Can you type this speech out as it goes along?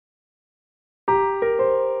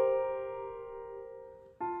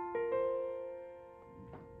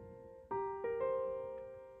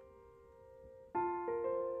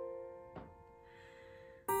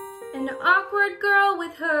awkward girl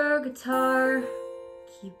with her guitar,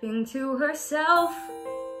 keeping to herself.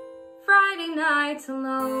 Friday nights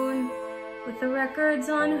alone, with the records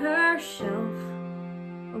on her shelf.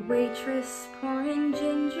 A waitress pouring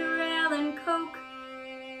ginger ale and coke,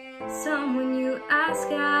 someone you ask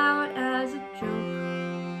out as a joke.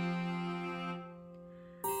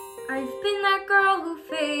 I've been that girl who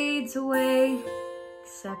fades away,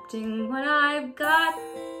 accepting what I've got,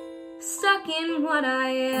 stuck in what I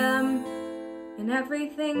am, and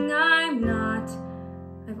everything I'm not.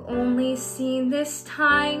 I've only seen this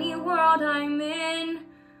tiny world I'm in,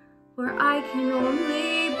 where I can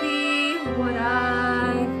only be what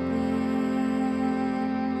I've been.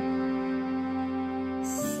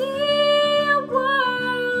 See a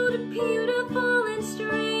world beautiful and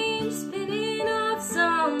strange, spinning off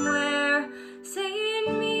somewhere,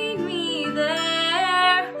 saying meet me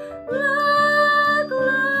there.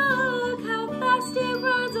 Look how fast it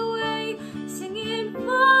runs away, singing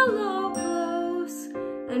follow close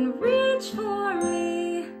and reach for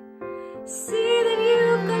me. See that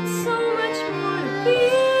you've got so much more to be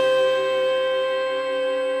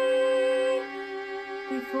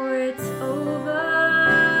before it's over,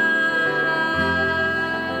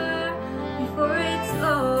 before it's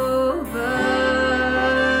over.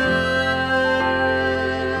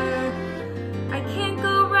 I can't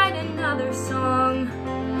go write another song,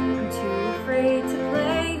 I'm too afraid to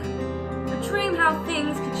play or dream how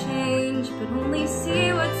things could change, but only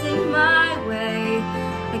see what's in my way.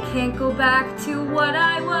 I can't go back to what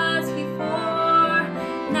I was before,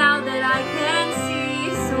 now that I can see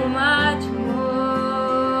so much more.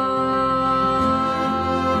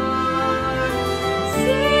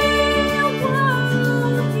 See a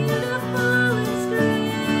world beautiful and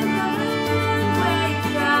strange, on a one-way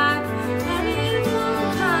track, and it won't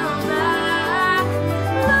come back.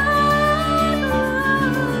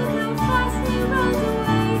 Look how fast it runs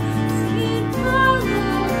away, singing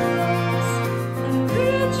follows and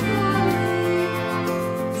reach for me.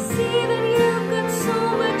 See that you've got so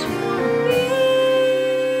much more to be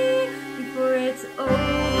before it's over.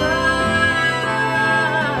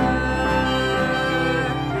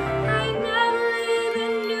 I never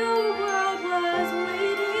even knew a world was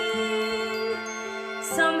waiting.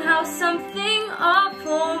 Somehow something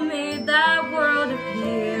awful made that world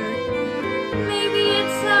appear. Maybe it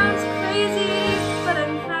sounds crazy, but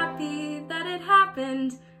I'm happy that it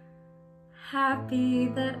happened. Happy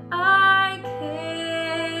that I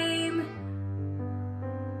came,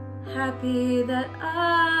 happy that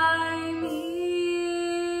I'm here.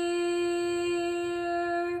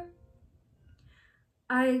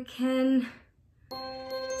 I can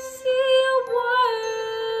see a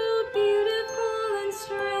world beautiful and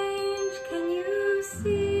strange. Can you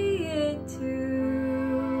see it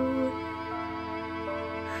too?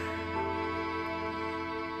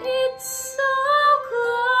 It's so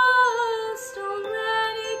close, don't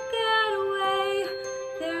let it get away.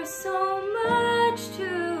 There's so much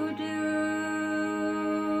to do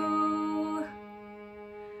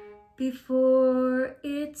before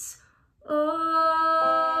it's